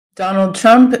Donald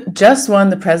Trump just won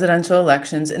the presidential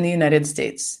elections in the United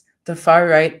States. The far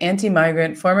right, anti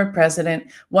migrant former president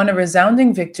won a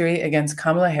resounding victory against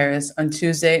Kamala Harris on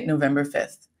Tuesday, November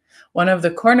 5th. One of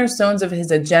the cornerstones of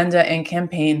his agenda and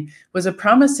campaign was a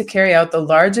promise to carry out the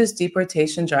largest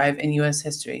deportation drive in U.S.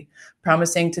 history,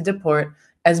 promising to deport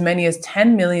as many as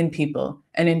 10 million people,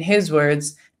 and in his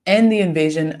words, end the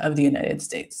invasion of the United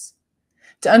States.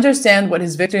 To understand what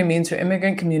his victory means for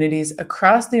immigrant communities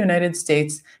across the United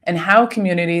States and how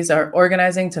communities are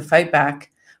organizing to fight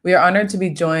back, we are honored to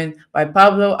be joined by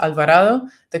Pablo Alvarado,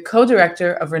 the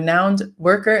co-director of renowned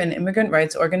worker and immigrant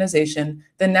rights organization,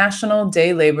 the National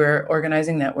Day Laborer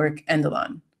Organizing Network,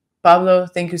 Endelon. Pablo,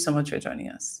 thank you so much for joining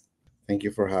us. Thank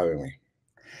you for having me.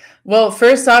 Well,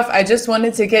 first off, I just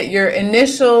wanted to get your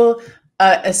initial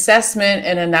assessment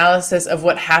and analysis of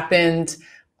what happened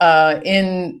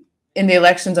in the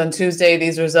elections on Tuesday.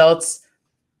 These results.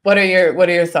 What are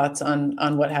your thoughts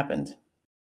on what happened?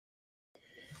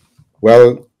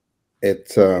 Well,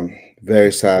 it's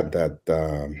very sad that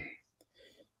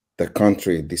the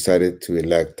country decided to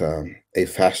elect a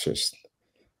fascist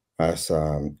as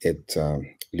its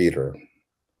leader,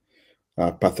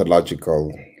 a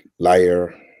pathological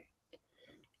liar,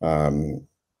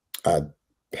 a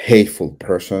hateful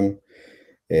person,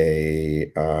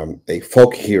 a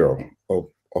folk hero of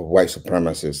white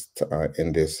supremacists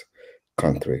in this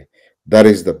country. That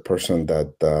is the person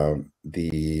that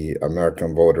the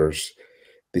American voters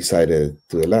decided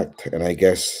to elect. And I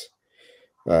guess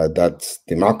that's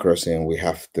democracy and we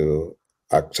have to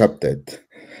accept it.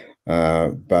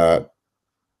 But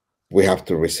we have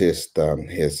to resist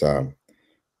his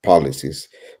policies,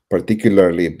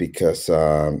 particularly because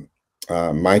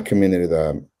my community,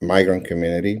 the migrant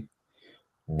community,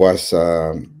 was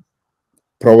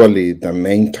probably the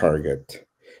main target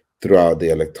throughout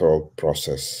the electoral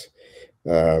process.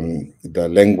 The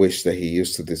language that he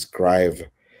used to describe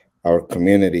our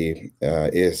community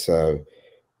is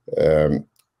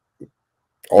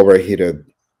overheated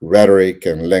rhetoric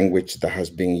and language that has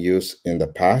been used in the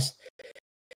past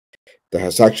that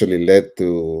has actually led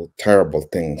to terrible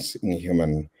things in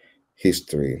human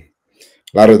history.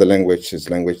 A lot of the language is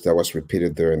language that was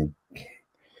repeated during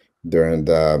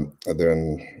the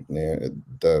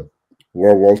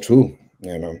World War II.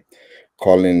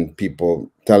 Calling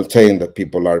people, saying that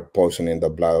people are poisoning the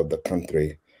blood of the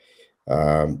country,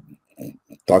 um,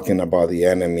 talking about the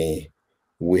enemy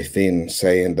within,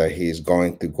 saying that he's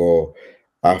going to go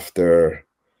after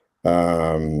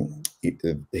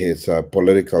his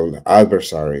political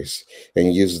adversaries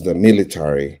and use the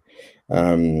military,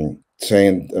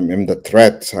 saying, I mean, the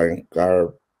threats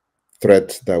are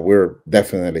threats that we're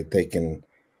definitely taking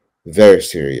very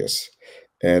serious.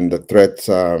 And the threats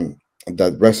that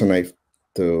resonate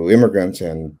to immigrants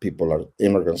and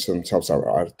immigrants themselves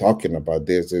are talking about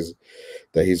this is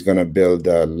that he's going to build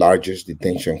the largest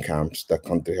detention camps the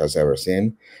country has ever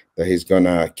seen, that he's going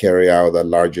to carry out the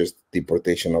largest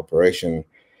deportation operation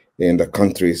in the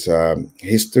country's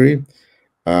history,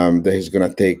 that he's going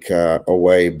to take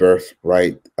away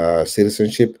birthright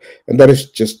citizenship. And that is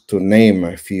just to name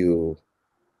a few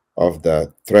of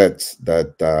the threats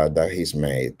that he's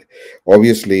made.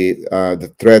 Obviously,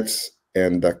 the threats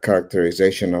and the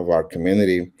characterization of our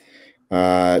community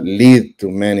lead to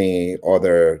many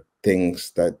other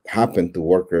things that happen to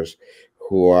workers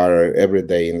who are every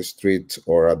day in the streets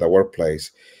or at the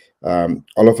workplace.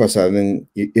 All of a sudden,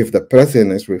 if the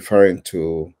president is referring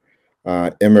to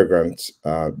immigrants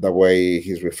the way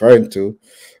he's referring to,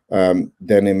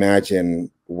 then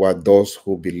imagine what those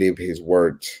who believe his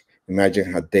words,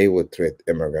 imagine how they would treat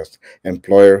immigrants.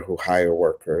 Employer who hire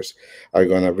workers are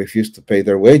going to refuse to pay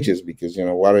their wages because,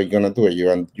 what are you going to do?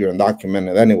 You're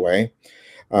undocumented anyway.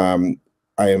 Um,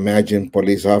 I imagine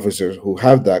police officers who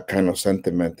have that kind of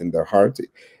sentiment in their heart,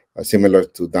 similar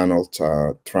to Donald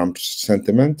Trump's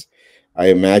sentiment. I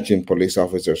imagine police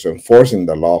officers enforcing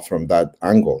the law from that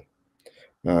angle,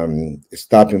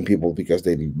 stopping people because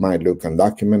they might look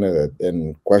undocumented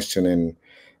and questioning,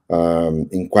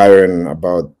 inquiring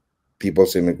about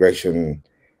people's immigration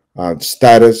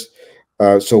status.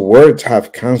 So words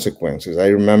have consequences. I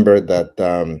remember that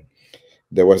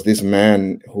there was this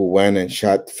man who went and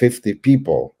shot 50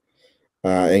 people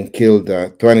and killed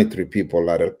 23 people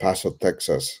at El Paso,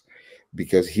 Texas,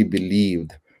 because he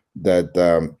believed that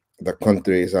the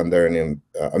country is under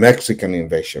a Mexican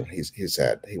invasion. He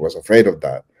said he was afraid of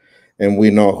that. And we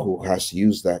know who has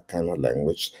used that kind of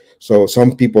language. So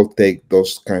some people take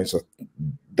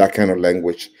that kind of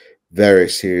language very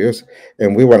serious,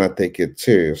 and we want to take it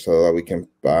serious so that we can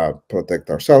protect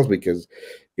ourselves, because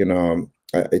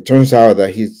it turns out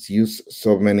that he's used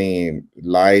so many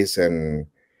lies and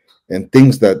and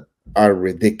things that are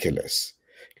ridiculous.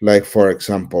 Like, for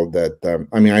example, that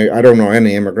I mean, I don't know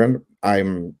any immigrant.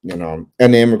 I'm,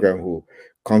 any immigrant who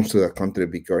comes to the country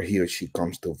because he or she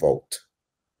comes to vote.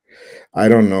 I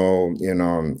don't know,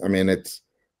 I mean,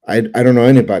 I don't know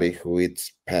anybody who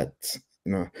eats pets,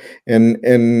 and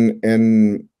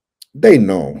they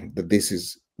know that this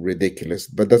is ridiculous,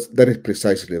 but that is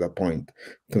precisely the point,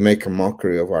 to make a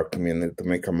mockery of our community, to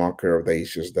make a mockery of the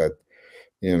issues that,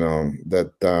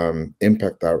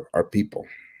 impact our people.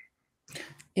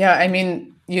 Yeah, I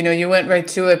mean, you went right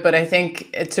to it, but I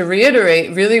think to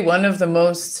reiterate, really one of the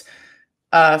most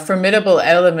formidable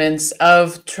elements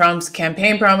of Trump's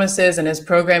campaign promises and his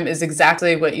program is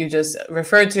exactly what you just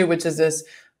referred to, which is this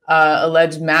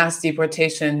alleged mass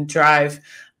deportation drive.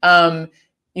 Um,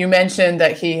 you mentioned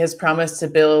that he has promised to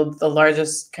build the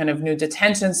largest kind of new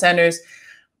detention centers,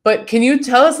 but can you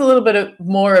tell us a little bit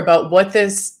more about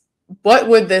what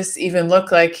would this even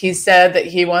look like? He said that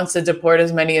he wants to deport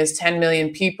as many as 10 million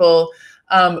people.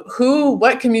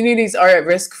 What communities are at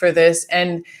risk for this?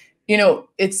 And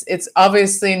it's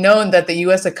obviously known that the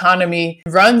U.S. economy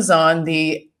runs on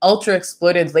the ultra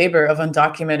exploited labor of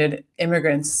undocumented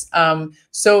immigrants.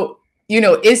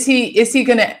 Is he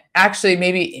going to actually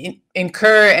maybe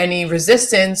incur any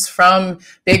resistance from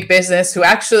big business who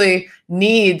actually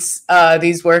needs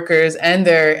these workers and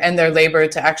their labor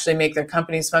to actually make their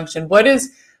companies function? What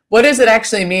does it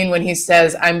actually mean when he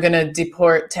says, "I'm going to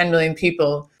deport 10 million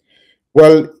people"?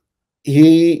 Well,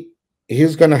 he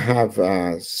he's going to have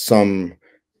some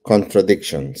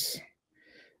contradictions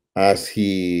as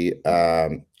he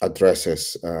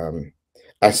addresses,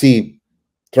 as he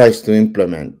tries to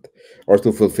implement or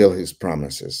to fulfill his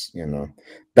promises.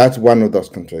 That's one of those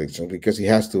contradictions, because he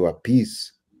has to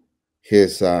appease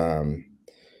his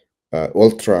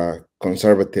ultra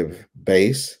conservative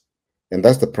base, and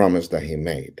that's the promise that he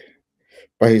made.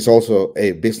 But he's also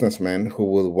a businessman who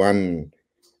will want,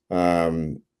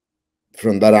 um,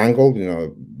 from that angle,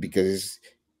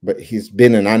 but he's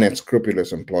been an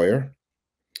unscrupulous employer.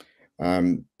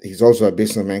 He's also a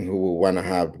businessman who will want to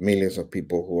have millions of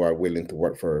people who are willing to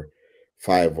work for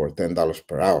 $5 or $10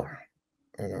 per hour.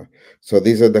 You know, so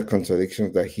these are the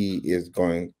contradictions that he is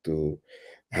going to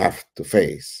have to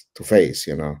face.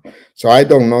 So I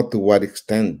don't know to what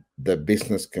extent the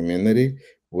business community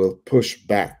will push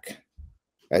back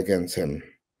against him,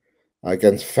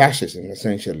 against fascism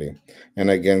essentially, and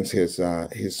against his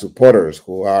supporters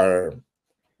who are,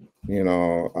 you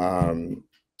know, um,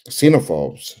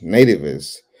 xenophobes,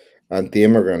 nativists,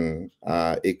 anti-immigrant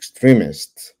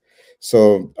extremists.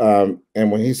 So,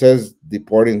 and when he says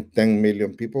deporting 10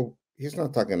 million people, he's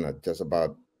not talking just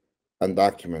about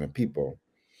undocumented people.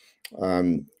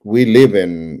 We live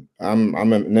in. I'm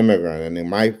an immigrant, and in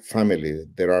my family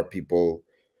there are people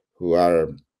who are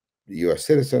U.S.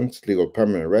 citizens, legal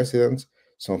permanent residents.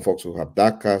 Some folks who have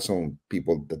DACA, some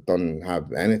people that don't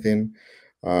have anything,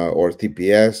 or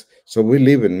TPS. So we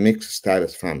live in mixed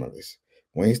status families.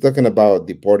 When he's talking about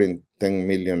deporting 10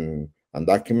 million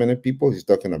undocumented people, he's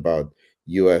talking about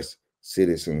U.S.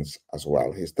 citizens as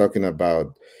well. He's talking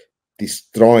about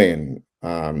destroying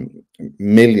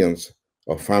millions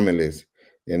of families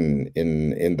in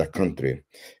the country,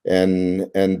 and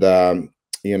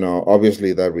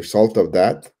obviously the result of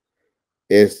that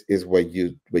is what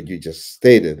you just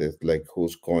stated. It's like,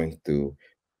 who's going to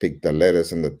pick the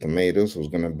lettuce and the tomatoes, who's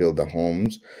going to build the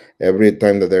homes every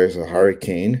time that there is a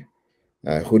hurricane.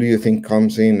 Who do you think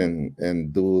comes in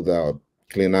and do the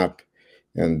cleanup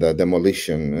and the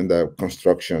demolition and the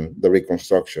construction, the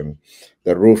reconstruction,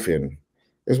 the roofing?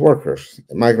 It's workers,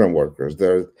 migrant workers.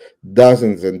 There are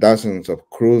dozens and dozens of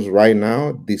crews right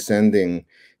now descending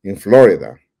in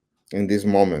Florida in this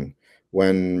moment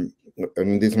when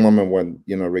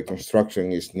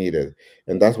reconstruction is needed,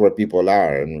 and that's where people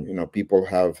are. And people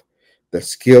have the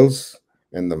skills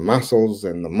and the muscles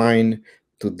and the mind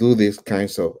to do these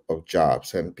kinds of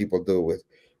jobs, and people do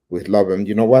with love. And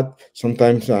you know what,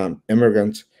 sometimes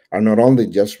immigrants are not only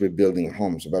just rebuilding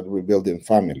homes but rebuilding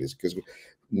families, because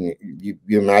you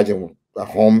imagine a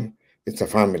home, it's a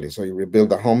family. So you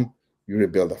rebuild a home, you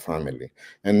rebuild a family.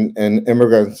 And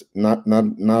immigrants not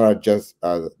are just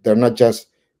they're not just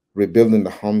rebuilding the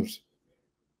homes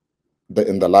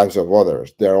in the lives of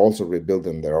others. They're also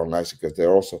rebuilding their own lives, because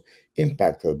they're also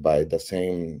impacted by the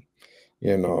same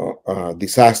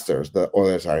disasters that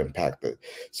others are impacted.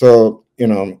 So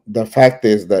the fact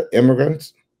is that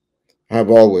immigrants have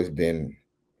always been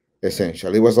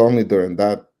essential. It was only during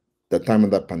the time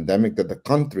of the pandemic that the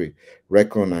country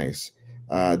recognized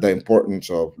the importance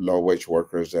of low-wage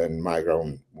workers and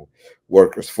migrant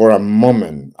workers. For a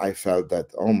moment, I felt that,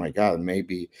 oh my God,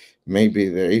 maybe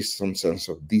there is some sense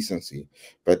of decency,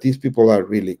 but these people are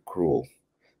really cruel.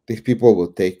 These people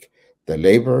will take the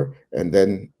labor and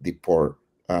then deport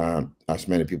as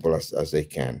many people as they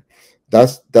can.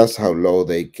 That's how low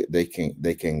they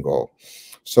can go.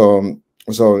 So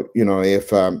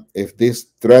if this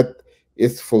threat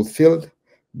is fulfilled,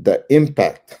 the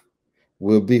impact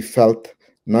will be felt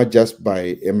not just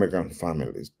by immigrant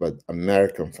families, but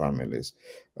American families.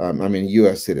 I mean,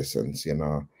 U.S. citizens, and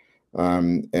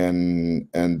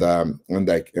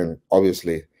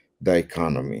obviously the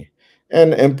economy,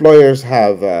 and employers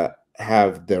have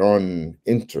their own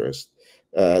interest.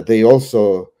 They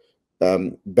also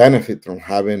benefit from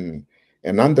having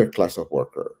an underclass of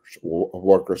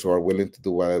workers who are willing to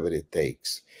do whatever it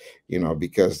takes,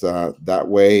 because that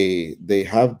way they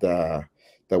have the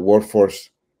workforce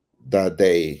that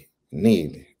they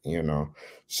need.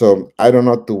 So I don't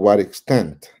know to what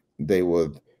extent they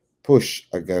would push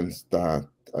against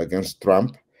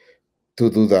Trump to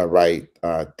do the right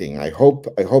thing. I hope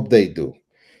they do.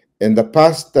 In the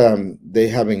past, they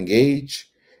have engaged,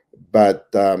 but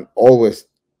always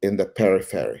in the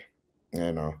periphery,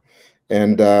 you know.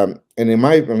 And I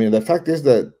mean, the fact is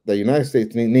that the United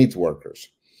States needs workers,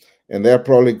 and they're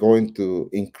probably going to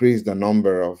increase the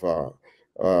number of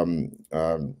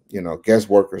guest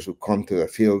workers who come to the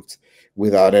fields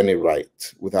without any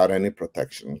rights, without any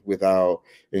protections, without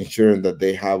ensuring that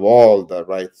they have all the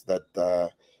rights that the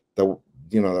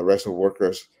the rest of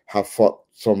workers have fought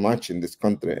so much in this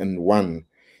country and won,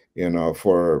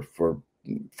 for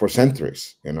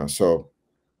centuries. So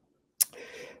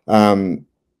um,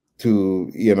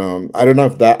 I don't know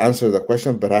if that answers the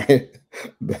question, but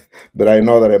but I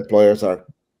know that employers are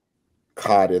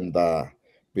caught in the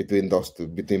between those two,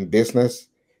 between business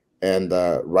and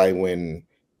right wing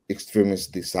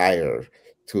extremist desire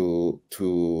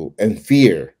and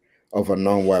fear of a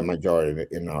non-white majority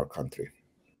in our country.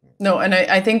 No, and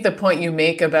I think the point you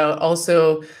make about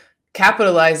also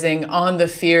capitalizing on the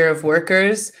fear of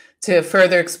workers to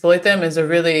further exploit them is a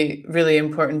really, really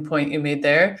important point you made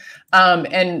there.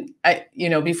 And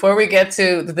before we get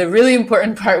to the really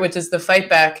important part, which is the fight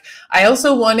back, I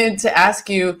also wanted to ask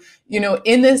you,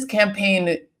 in this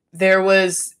campaign, there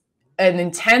was an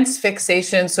intense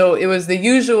fixation. So it was the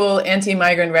usual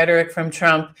anti-migrant rhetoric from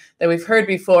Trump that we've heard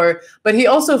before, but he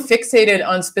also fixated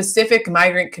on specific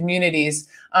migrant communities,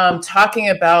 talking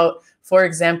about, for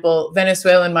example,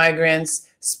 Venezuelan migrants,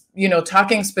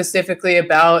 talking specifically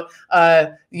about,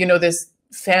 this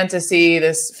fantasy,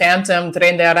 this phantom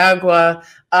Tren de Aragua,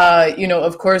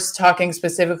 of course, talking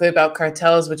specifically about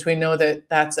cartels, which we know that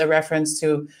that's a reference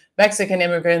to Mexican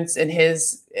immigrants in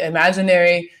his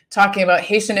imaginary, talking about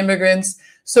Haitian immigrants.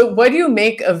 So what do you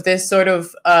make of this sort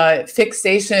of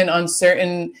fixation on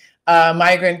certain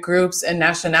migrant groups and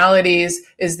nationalities?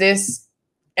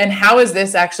 And how is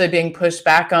this actually being pushed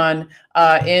back on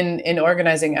in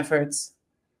organizing efforts?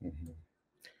 Mhm.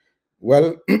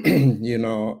 Well,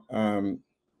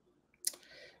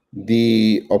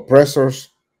 the oppressors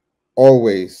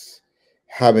always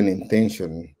have an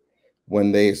intention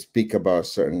when they speak about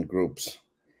certain groups,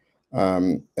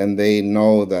 and they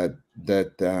know that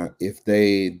if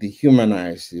they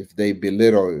dehumanize, if they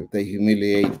belittle, if they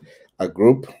humiliate a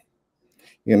group,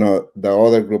 the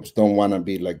other groups don't want to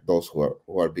be like those who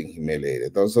are being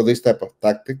humiliated. So these type of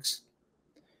tactics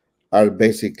are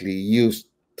basically used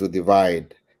to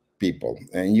divide people,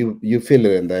 and you feel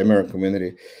it in the American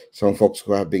community. Some folks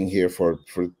who have been here for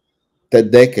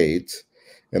decades,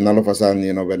 and all of a sudden,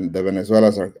 when the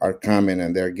Venezuelans are coming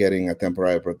and they're getting a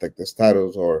temporary protected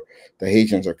status, or the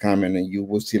Haitians are coming, and you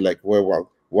will see like, well,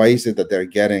 why is it that they're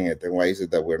getting it, and why is it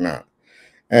that we're not?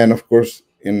 And of course,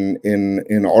 in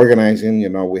organizing,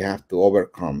 we have to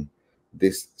overcome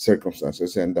these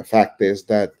circumstances. And the fact is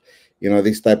that,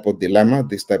 this type of dilemma,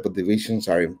 this type of divisions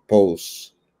are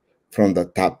imposed from the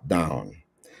top down.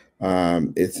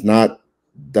 It's not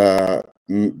the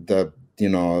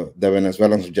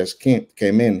Venezuelans who just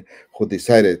came in who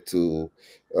decided to,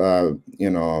 uh, you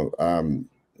know, um,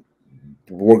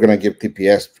 we're gonna give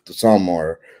TPS to some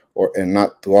or and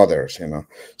not to others.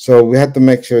 So we had to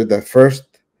make sure that first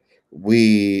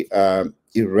we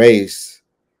erase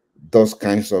those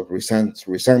kinds of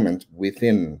resentment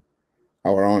within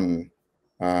our own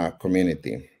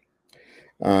community,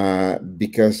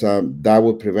 because that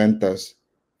would prevent us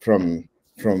from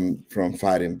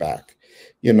fighting back.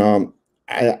 You know,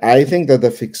 I think that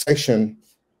the fixation.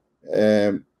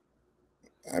 Um,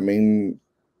 I mean,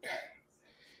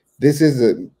 this is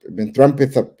a. I mean, Trump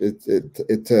is a. It's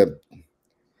a.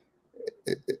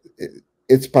 It,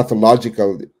 it's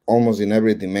pathological almost in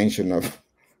every dimension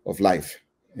of life,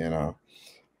 you know.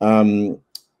 Um,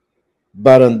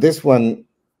 but on this one,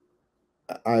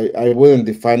 I wouldn't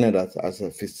define it as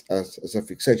a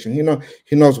fixation.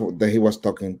 He knows that he was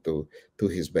talking to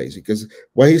his base, because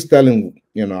what he's telling,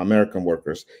 American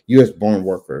workers, U.S. born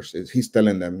workers, is he's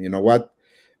telling them, you know what,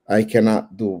 I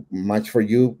cannot do much for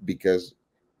you because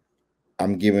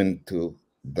I'm given to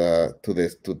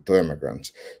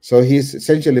immigrants. So he's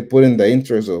essentially putting the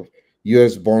interests of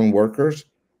U.S. born workers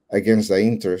against the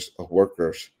interests of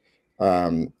workers,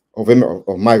 of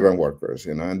migrant workers,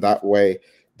 and that way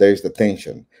there's the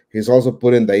tension. He's also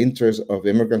putting the interests of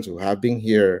immigrants who have been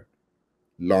here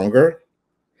longer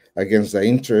against the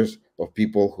interests of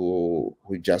people who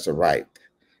just arrived.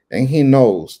 And he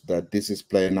knows that this is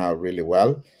playing out really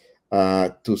well,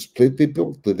 to split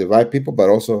people, to divide people, but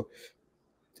also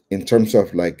in terms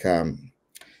of like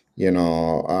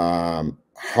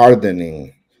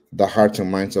hardening the hearts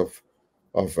and minds of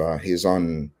his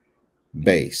own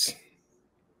base.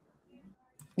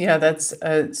 Yeah, that's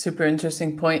a super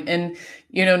interesting point. And,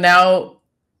 now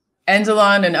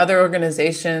Endelon and other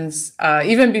organizations,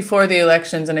 even before the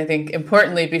elections, and I think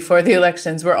importantly before the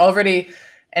elections, were already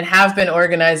and have been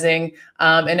organizing,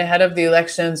 and ahead of the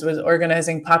elections was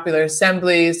organizing popular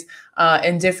assemblies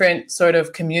and different sort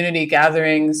of community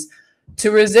gatherings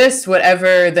to resist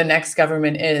whatever the next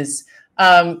government is.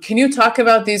 Can you talk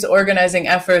about these organizing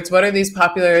efforts? What are these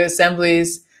popular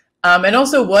assemblies? And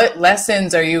also, what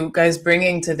lessons are you guys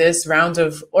bringing to this round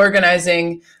of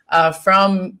organizing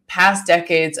from past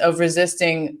decades of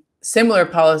resisting similar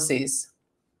policies?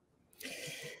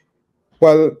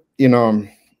 Well,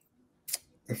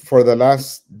 for the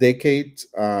last decade,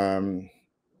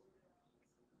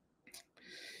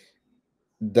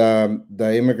 the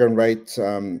immigrant rights,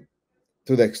 to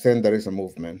the extent there is a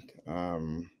movement,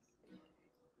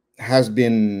 has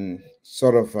been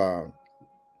sort of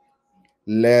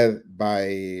led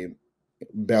by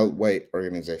beltway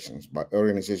organizations, by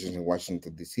organizations in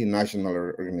Washington, D.C., national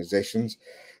organizations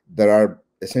that are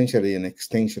essentially an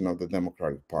extension of the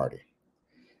Democratic Party.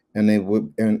 And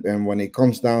when it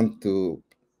comes down to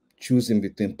choosing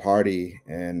between party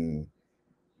and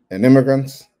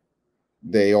immigrants,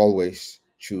 they always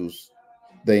choose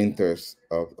the interests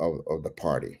of the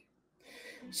party.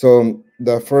 So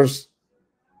the first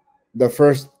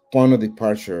point of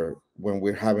departure when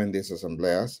we're having these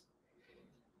asambleas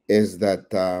is that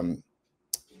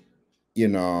you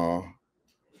know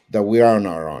that we are on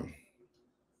our own.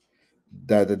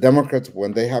 That the Democrats,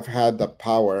 when they have had the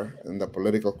power and the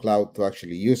political clout to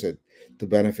actually use it to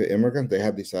benefit immigrants, they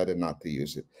have decided not to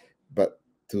use it, but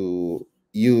to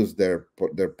use their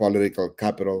political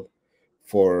capital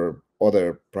for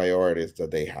other priorities that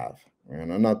they have.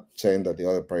 And I'm not saying that the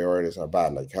other priorities are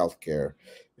bad, like healthcare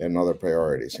and other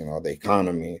priorities, the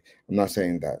economy. I'm not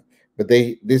saying that, but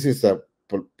this is a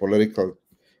political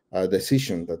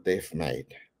decision that they've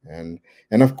made. And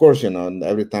of course,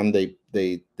 every time they're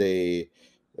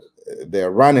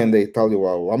running, they tell you,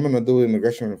 well, I'm going to do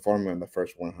immigration reform in the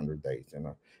first 100 days, and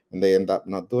they end up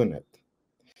not doing it.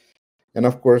 And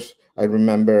of course, I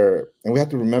remember, and we have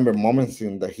to remember moments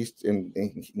in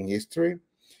in history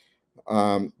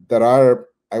that are,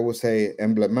 I would say,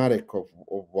 emblematic of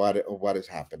what has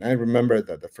happened. I remember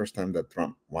that the first time that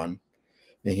Trump won,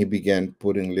 and he began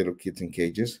putting little kids in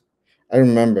cages. I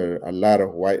remember a lot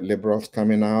of white liberals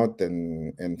coming out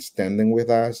and standing with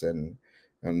us and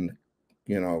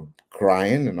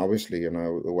crying, and obviously it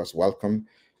was welcome,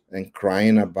 and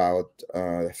crying about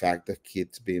the fact that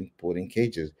kids being put in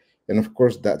cages. And of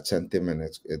course, that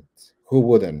sentiment it's who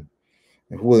wouldn't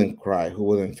cry, who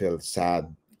wouldn't feel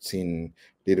sad seeing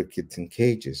little kids in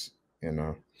cages,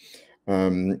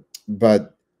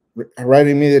 but right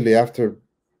immediately after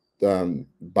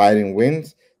Biden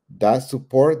wins, that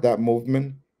support, that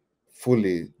movement,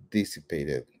 fully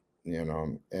dissipated,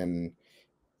 and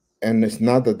it's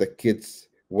not that the kids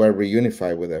were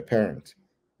reunified with their parents.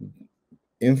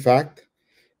 In fact,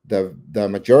 the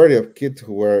majority of kids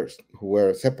who were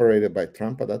separated by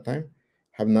Trump at that time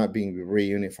have not been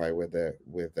reunified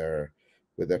with their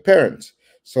parents.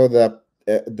 So the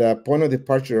point of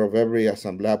departure of every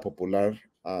Asamblea Popular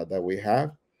that we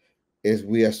have is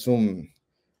we assume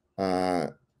uh,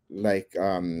 like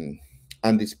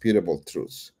undisputable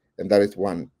truths. And that is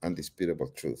one undisputable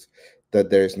truth, that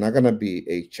there is not going to be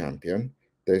a champion,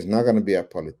 there's not going to be a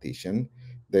politician,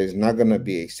 there's not going to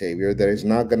be a savior, there is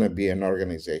not going to be an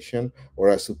organization or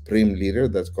a supreme leader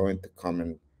that's going to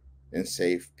come and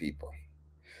save people.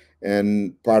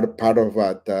 And part of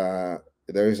what there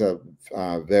is a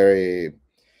very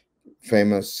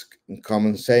famous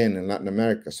common saying in Latin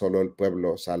America: "Solo el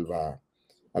pueblo salva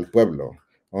al pueblo.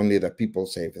 Only the people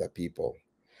save the people.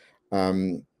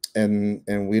 Um,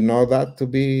 and we know that to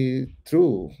be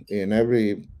true in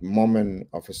every moment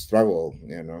of a struggle,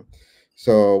 you know.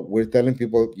 So we're telling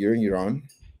people, you're on your own.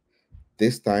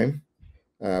 This time,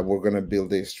 we're going to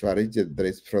build a strategy that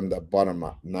is from the bottom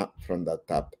up, not from the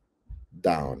top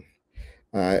down.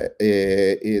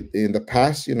 In the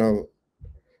past, you know,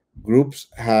 groups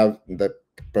have that,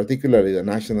 particularly the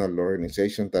national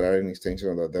organizations that are an extension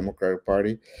of the Democratic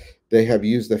Party, they have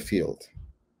used the field,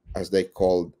 as they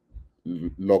call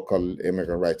local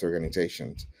immigrant rights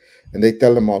organizations, and they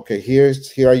tell them, okay, here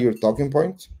are your talking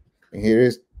points, and here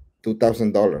is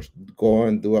 $2,000. Go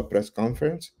and do a press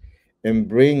conference, and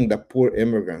bring the poor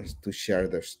immigrants to share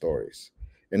their stories,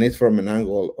 and it's from an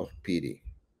angle of pity.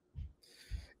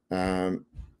 Um,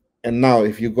 and now,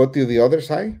 if you go to the other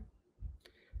side,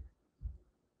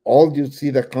 all you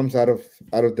see that comes out of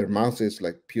their mouths is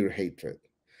like pure hatred.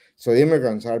 So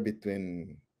immigrants are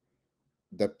between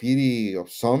the pity of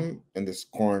some and the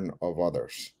scorn of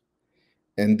others.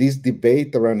 And this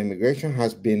debate around immigration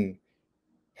has been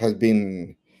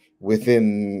within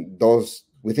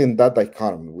that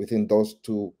dichotomy, within those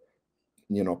two,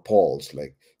 poles,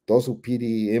 like those who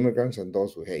pity immigrants and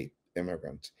those who hate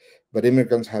immigrants. But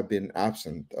immigrants have been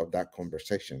absent of that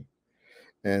conversation,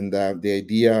 and the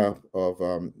idea of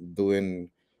doing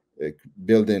uh,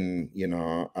 building,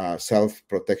 self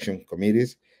protection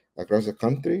committees across the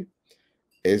country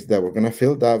is that we're going to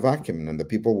fill that vacuum, and the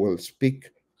people will speak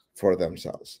for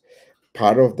themselves.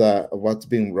 Part of the what's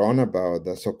being wrong about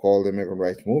the so-called immigrant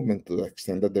rights movement, to the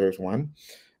extent that there is one,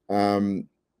 um,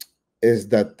 is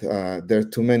that there are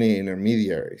too many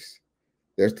intermediaries.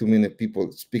 There's too many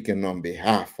people speaking on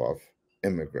behalf of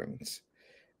immigrants,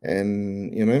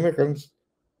 and immigrants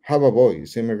have a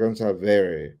voice. Immigrants are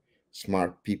very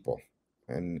smart people,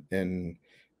 and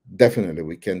definitely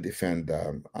we can defend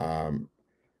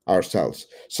ourselves.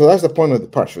 So that's the point of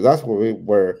departure. That's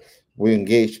where we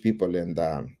engage people in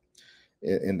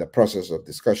the process of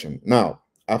discussion. Now,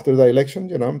 after the election,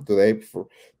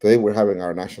 today we're having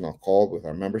our national call with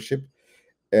our membership,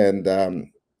 and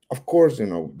of course,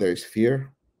 there's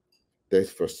fear, there's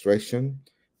frustration,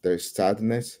 there's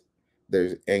sadness,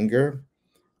 there's anger.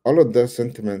 All of those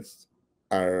sentiments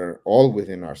are all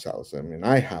within ourselves. I mean,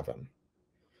 I have them,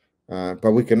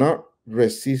 but we cannot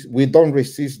resist. We don't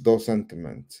resist those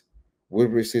sentiments. We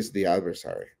resist the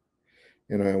adversary.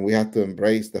 And we have to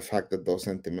embrace the fact that those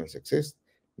sentiments exist.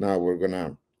 Now we're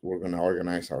gonna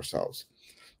organize ourselves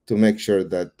to make sure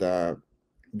that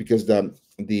because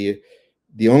the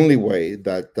only way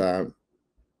that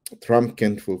Trump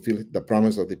can fulfill the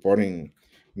promise of deporting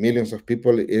millions of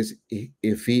people is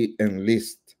if he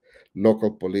enlists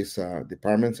local police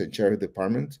departments and sheriff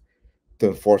departments to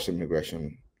enforce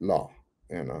immigration law.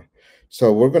 You know,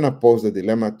 so we're gonna pose the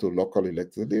dilemma to local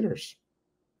elected leaders.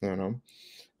 You know,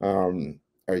 um,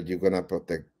 are you gonna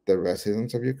protect the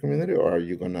residents of your community, or are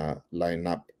you gonna line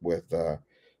up with the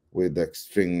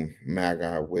extreme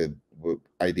MAGA with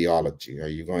ideology? Are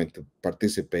you going to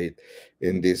participate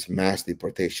in this mass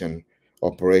deportation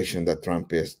operation that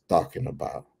Trump is talking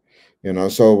about?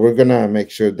 So we're gonna make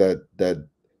sure that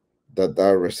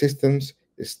our resistance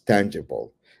is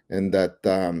tangible, and that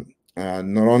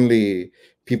not only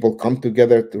people come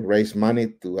together to raise money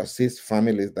to assist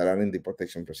families that are in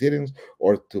deportation proceedings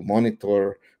or to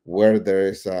monitor where there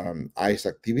is ICE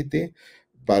activity,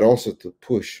 but also to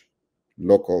push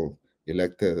local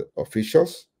elected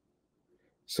officials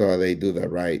so they do the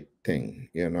right thing.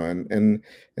 And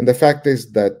the fact is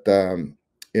that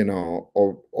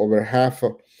over half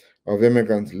of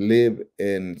immigrants live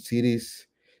in cities,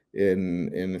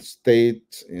 in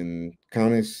states, in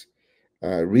counties,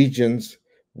 regions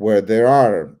where there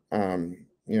are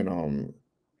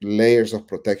layers of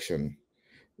protection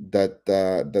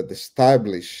that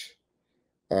establish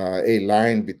a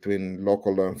line between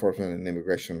local law enforcement and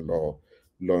immigration law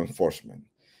enforcement.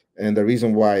 And the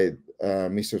reason why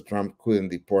Mr. Trump couldn't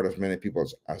deport as many people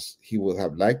as he would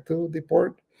have liked to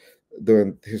deport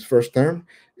during his first term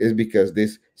is because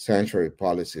these sanctuary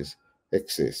policies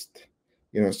exist.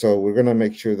 So we're going to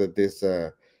make sure that these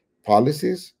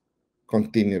policies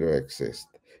continue to exist,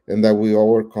 and that we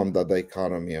overcome the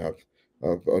dichotomy of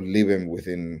living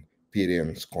within pity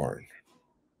and scorn.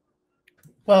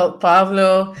 Well,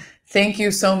 Pablo, thank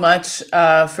you so much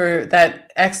for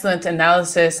that excellent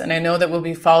analysis. And I know that we'll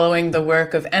be following the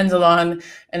work of Endelon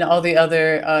and all the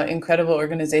other incredible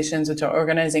organizations which are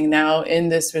organizing now in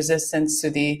this resistance to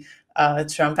the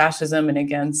Trump fascism and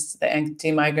against the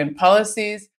anti-migrant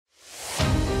policies.